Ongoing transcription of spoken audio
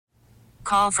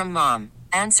call from mom.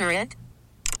 Answer it.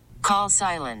 Call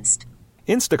silenced.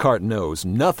 Instacart knows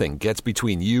nothing gets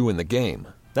between you and the game.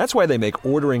 That's why they make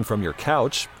ordering from your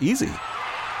couch easy.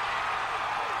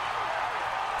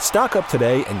 Stock up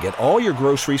today and get all your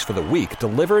groceries for the week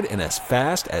delivered in as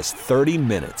fast as 30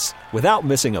 minutes without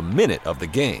missing a minute of the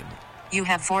game. You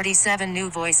have 47 new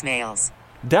voicemails.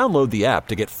 Download the app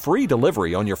to get free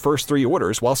delivery on your first 3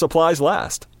 orders while supplies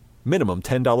last. Minimum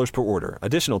 $10 per order.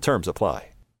 Additional terms apply.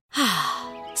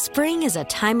 Spring is a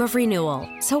time of renewal,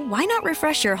 so why not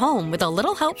refresh your home with a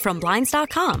little help from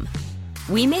Blinds.com?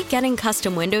 We make getting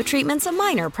custom window treatments a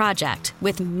minor project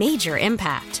with major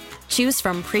impact. Choose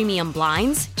from premium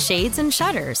blinds, shades, and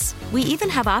shutters. We even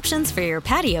have options for your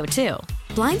patio, too.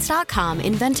 Blinds.com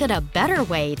invented a better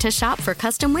way to shop for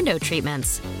custom window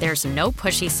treatments. There's no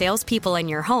pushy salespeople in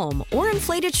your home or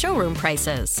inflated showroom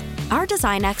prices. Our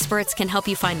design experts can help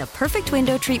you find the perfect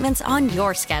window treatments on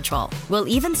your schedule. We'll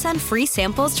even send free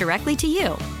samples directly to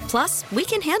you. Plus, we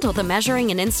can handle the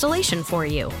measuring and installation for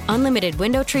you. Unlimited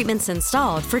window treatments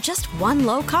installed for just one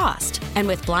low cost. And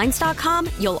with Blinds.com,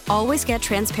 you'll always get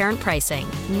transparent pricing.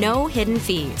 No hidden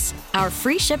fees. Our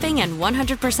free shipping and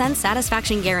 100%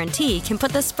 satisfaction guarantee can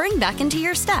put the spring back into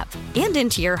your step and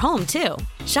into your home, too.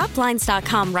 Shop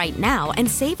Blinds.com right now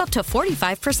and save up to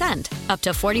 45%. Up to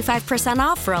 45%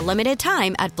 off for a limited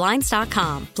time at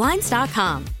Blinds.com.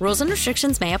 Blinds.com. Rules and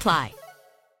restrictions may apply.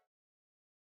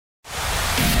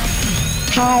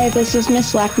 Hi, this is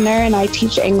Miss Lechner, and I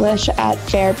teach English at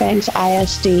Fairbanks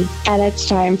ISD. And it's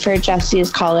time for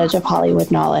Jessie's College of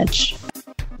Hollywood Knowledge.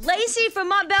 Lacy from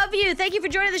Mont Bellevue, thank you for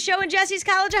joining the show in Jessie's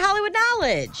College of Hollywood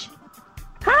Knowledge.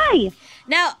 Hi.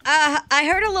 Now, I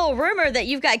heard a little rumor that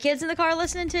you've got kids in the car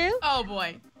listening too. Oh,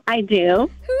 boy. I do.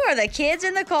 Who are the kids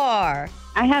in the car?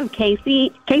 I have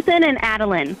Kaysen and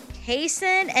Adeline.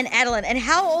 Kaysen and Adeline. And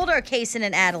how old are Kaysen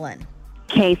and Adeline?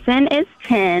 Kaysen is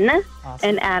 10, Awesome.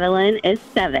 and Adeline is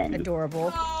 7.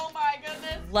 Adorable. Oh, my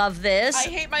goodness. Love this. I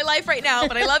hate my life right now,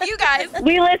 but I love you guys.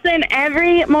 We listen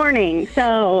every morning,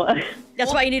 so...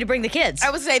 That's why you need to bring the kids.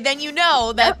 I would say, then you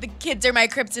know that the kids are my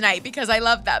kryptonite because I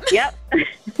love them. Yep.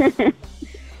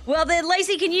 Well, then,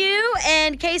 Lacy, can you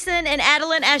and Kaysen and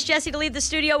Adeline ask Jessie to leave the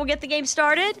studio? We'll get the game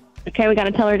started. Okay, we got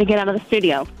to tell her to get out of the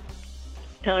studio.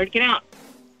 Tell her to get out.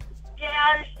 Get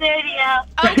out of the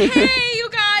studio. Okay, you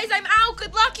guys, I'm out.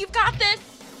 Good luck. You've got this.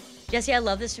 Jessie, I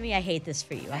love this for me. I hate this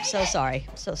for you. I'm so sorry.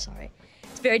 I'm so sorry.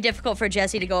 It's very difficult for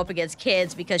Jessie to go up against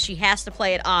kids because she has to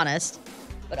play it honest,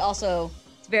 but also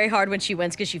it's very hard when she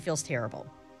wins because she feels terrible.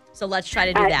 So let's try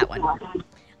to do that one.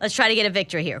 Let's try to get a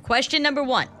victory here. Question number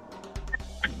 1.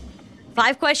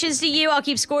 5 questions to you. I'll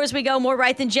keep score as we go. More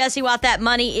right than Jessie. While that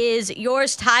money is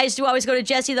yours. Ties do always go to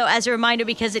Jessie, though, as a reminder,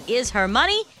 because it is her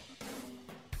money.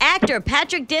 Actor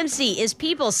Patrick Dempsey is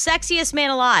People's Sexiest Man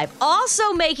Alive.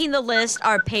 Also making the list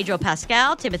are Pedro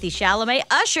Pascal, Timothy Chalamet,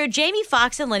 Usher, Jamie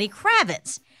Foxx, and Lenny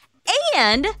Kravitz.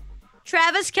 And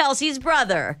Travis Kelce's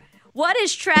brother. What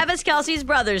is Travis Kelce's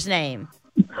brother's name?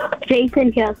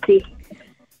 Jason Kelsey.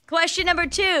 Question number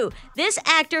 2. This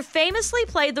actor famously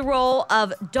played the role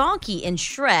of Donkey in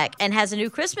Shrek and has a new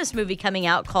Christmas movie coming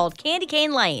out called Candy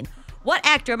Cane Lane. What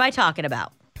actor am I talking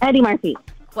about? Eddie Murphy.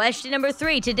 Question number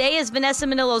 3. Today is Vanessa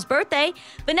Minnillo's birthday.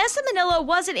 Vanessa Minnillo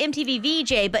was an MTV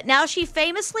VJ, but now she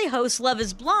famously hosts Love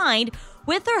is Blind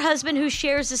with her husband who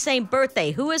shares the same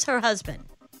birthday. Who is her husband?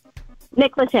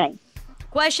 Nick Lachey.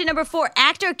 Question number 4.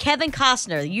 Actor Kevin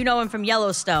Costner, you know him from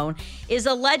Yellowstone, is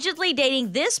allegedly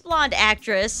dating this blonde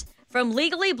actress from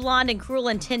Legally Blonde and Cruel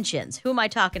Intentions. Who am I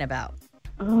talking about?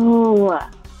 Oh,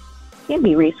 can't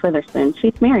be Reese Witherspoon.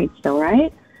 She's married still,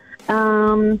 right?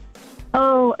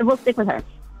 We'll stick with her.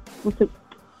 All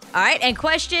right, and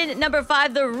question number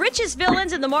 5. The richest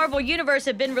villains in the Marvel Universe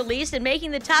have been released, and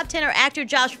making the top 10 are actor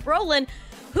Josh Brolin,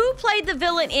 who played the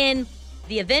villain in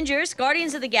The Avengers,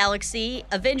 Guardians of the Galaxy,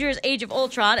 Avengers Age of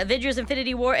Ultron, Avengers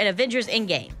Infinity War, and Avengers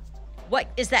Endgame. What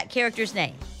is that character's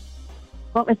name?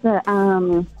 What was the,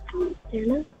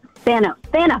 Thanos.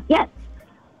 Thanos, yes.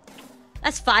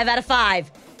 That's 5 out of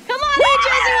 5. Come on,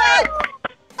 Jessie!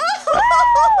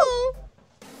 Oh!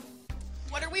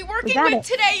 What are we working with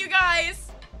today, you guys?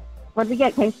 What did we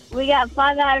get, Case? We got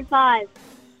 5 out of 5.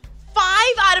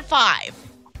 5 out of 5.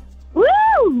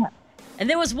 Woo! And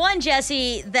there was one,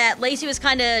 Jessie, that Lacy was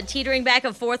kind of teetering back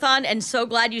and forth on, and so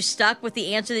glad you stuck with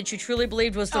the answer that you truly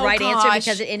believed was the right answer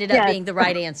because it ended up being the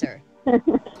right answer.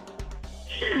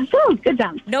 Oh, good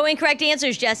job. No incorrect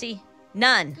answers, Jessie.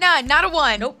 None. None, not a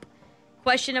 1. Nope.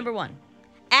 Question number 1.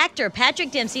 Actor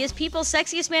Patrick Dempsey is People's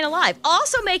Sexiest Man Alive.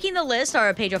 Also making the list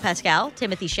are Pedro Pascal,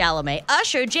 Timothy Chalamet,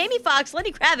 Usher, Jamie Foxx,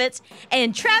 Lenny Kravitz,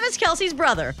 and Travis Kelce's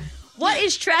brother. What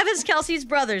is Travis Kelce's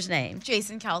brother's name?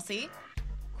 Jason Kelsey.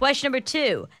 Question number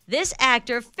 2. This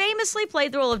actor famously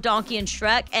played the role of Donkey in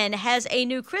Shrek and has a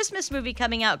new Christmas movie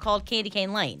coming out called Candy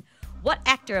Cane Lane. What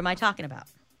actor am I talking about?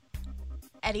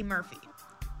 Eddie Murphy.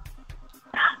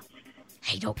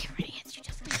 Hey, don't give her any answer.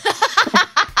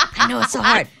 I know it's so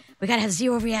hard. We got to have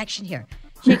zero reaction here.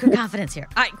 Shake your confidence here.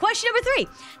 All right, question number 3.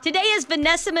 Today is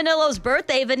Vanessa Manillo's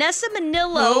birthday. Vanessa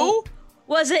Manillo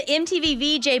was an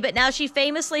MTV VJ, but now she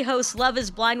famously hosts Love is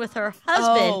Blind with her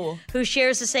husband, who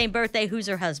shares the same birthday. Who's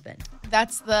her husband?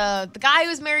 That's the guy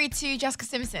who's married to Jessica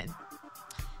Simpson.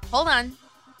 Hold on.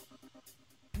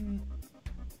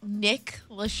 Nick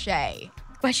Lachey.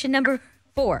 Question number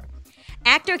 4.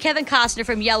 Actor Kevin Costner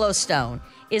from Yellowstone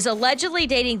is allegedly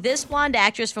dating this blonde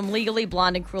actress from Legally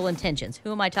Blonde and Cruel Intentions.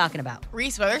 Who am I talking about?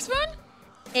 Reese Witherspoon?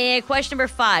 And question number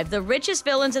 5. The richest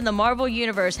villains in the Marvel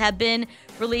Universe have been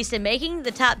released, and making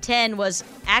the top 10 was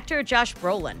actor Josh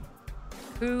Brolin,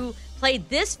 who played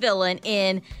this villain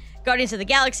in Guardians of the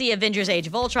Galaxy, Avengers Age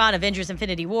of Ultron, Avengers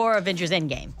Infinity War, Avengers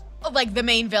Endgame. Oh, like the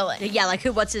main villain. Yeah, like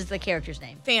who? What's the character's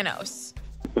name? Thanos.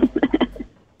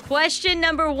 Question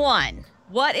number 1.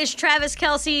 What is Travis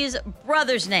Kelce's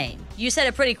brother's name? You said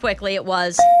it pretty quickly. It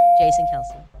was Jason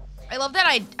Kelce. I love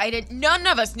that none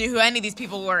of us knew who any of these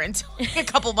people were until a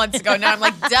couple months ago. Now I'm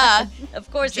like, duh. Of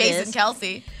course Jason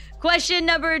Kelce. Question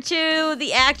number 2.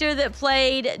 The actor that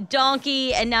played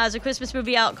Donkey and now has a Christmas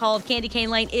movie out called Candy Cane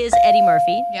Lane is Eddie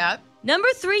Murphy. Yeah. Number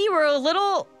 3, you were a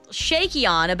little shaky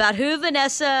on about who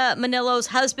Vanessa Manillo's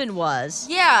husband was.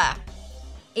 Yeah.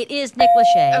 It is Nick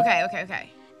Lachey.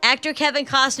 Okay. Actor Kevin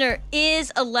Costner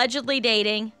is allegedly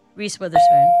dating Reese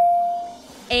Witherspoon.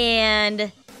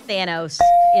 And Thanos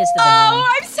is the villain.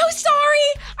 Oh, I'm so sorry.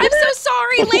 I'm so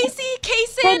sorry. Lacey,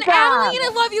 Kaysen, Adeline,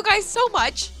 I love you guys so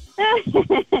much.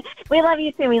 We love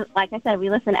you too. Like I said, we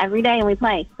listen every day and we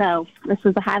play. So this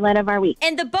was the highlight of our week.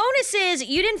 And the bonus is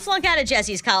you didn't flunk out of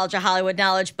Jessie's College of Hollywood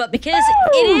Knowledge, but because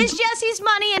it is Jessie's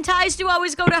money and ties do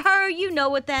always go to her, you know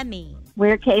what that means.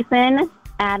 We're Kaysen,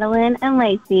 Adeline, and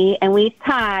Lacy, and we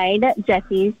tied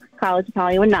Jessie's College of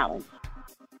Hollywood Knowledge.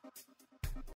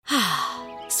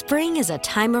 Spring is a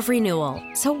time of renewal,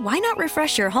 so why not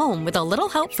refresh your home with a little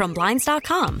help from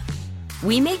Blinds.com?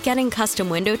 We make getting custom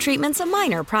window treatments a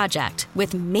minor project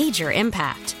with major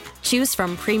impact. Choose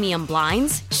from premium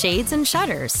blinds, shades, and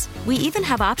shutters. We even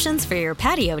have options for your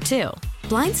patio, too.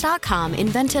 Blinds.com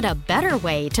invented a better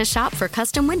way to shop for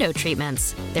custom window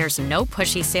treatments. There's no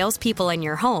pushy salespeople in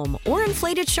your home or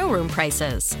inflated showroom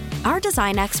prices. Our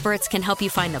design experts can help you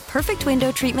find the perfect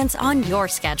window treatments on your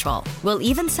schedule. We'll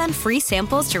even send free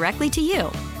samples directly to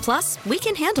you. Plus, we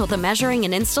can handle the measuring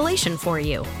and installation for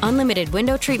you. Unlimited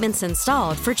window treatments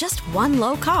installed for just one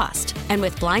low cost. And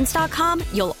with Blinds.com,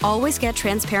 you'll always get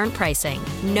transparent pricing.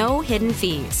 No hidden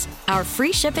fees. Our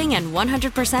free shipping and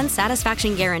 100%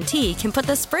 satisfaction guarantee can put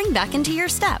the spring back into your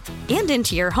step and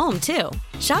into your home, too.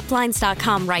 Shop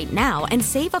Blinds.com right now and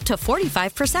save up to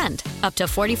 45%. Up to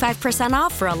 45%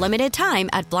 off for a limited time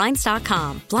at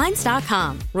Blinds.com.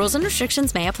 Blinds.com. Rules and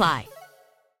restrictions may apply.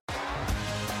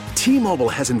 T-Mobile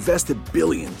has invested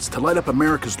billions to light up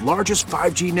America's largest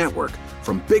 5G network,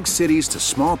 from big cities to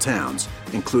small towns,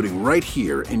 including right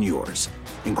here in yours.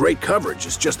 And great coverage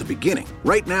is just the beginning.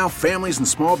 Right now, families and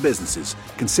small businesses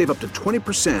can save up to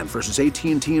 20% versus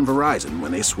AT&T and Verizon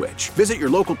when they switch. Visit your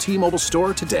local T-Mobile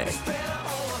store today.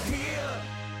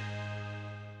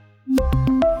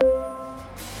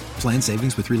 Plan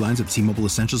savings with 3 lines of T-Mobile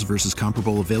Essentials versus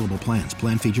comparable available plans.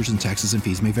 Plan features and taxes and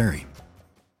fees may vary.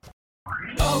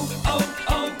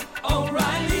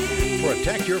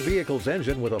 Protect your vehicle's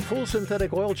engine with a full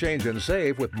synthetic oil change and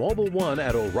save with Mobile One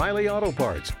at O'Reilly Auto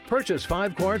Parts. Purchase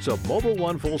 5 quarts of Mobile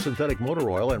One full synthetic motor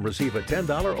oil and receive a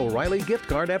 $10 O'Reilly gift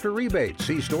card after rebate.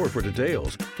 See store for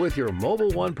details. With your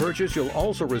Mobile One purchase, you'll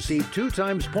also receive 2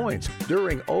 times points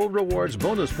during O Rewards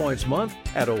Bonus Points Month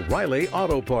at O'Reilly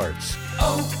Auto Parts.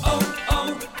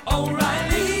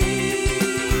 O'Reilly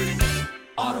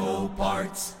Auto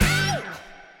Parts.